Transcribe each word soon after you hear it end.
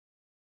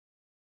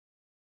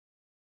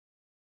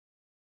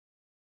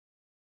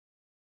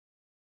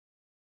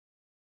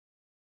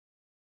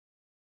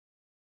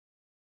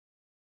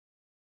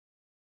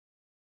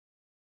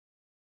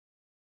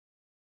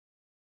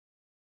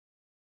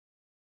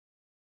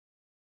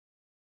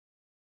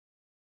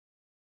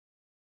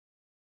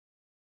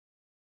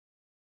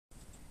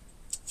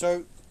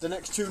So the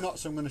next two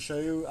knots I'm going to show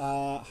you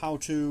are how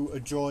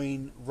to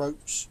join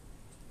ropes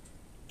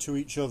to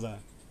each other.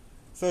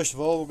 First of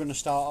all, we're going to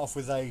start off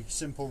with a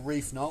simple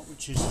reef knot,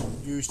 which is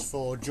used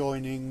for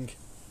joining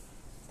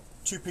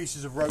two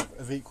pieces of rope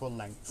of equal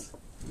length.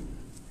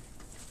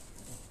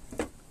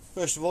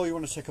 First of all, you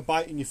want to take a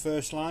bite in your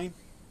first line,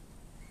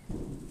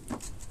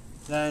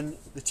 then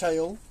the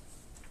tail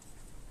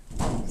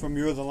from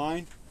your other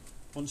line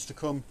wants to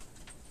come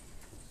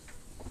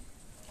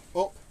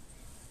up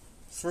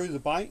through the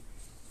bite,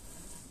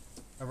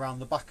 around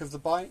the back of the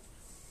bite,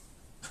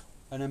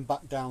 and then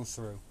back down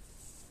through,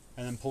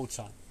 and then pull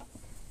tight.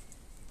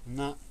 And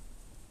that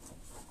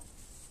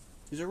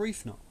is a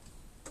reef knot.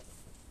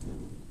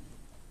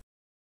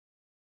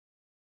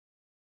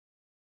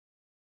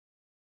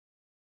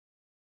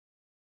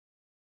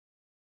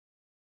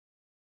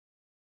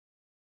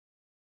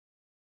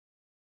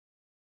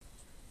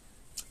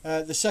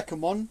 The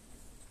second one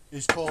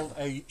is called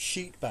a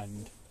sheet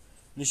bend.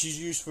 This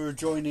is used for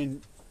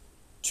joining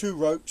two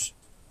ropes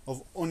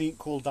of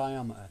unequal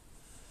diameter.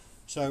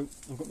 So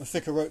I've got my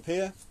thicker rope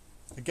here.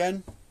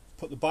 Again,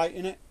 put the bite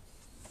in it.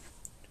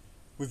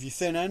 With your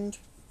thin end,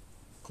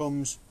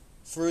 comes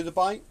through the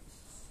bite,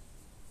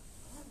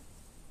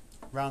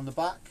 round the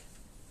back,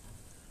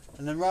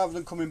 and then rather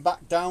than coming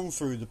back down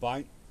through the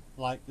bite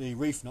like the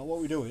reef knot, what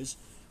we do is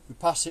we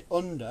pass it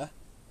under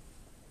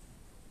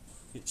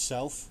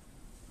itself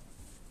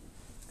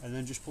and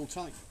then just pull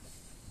tight.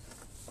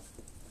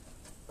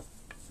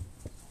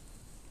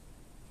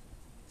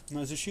 And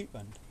there's a sheet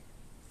bend.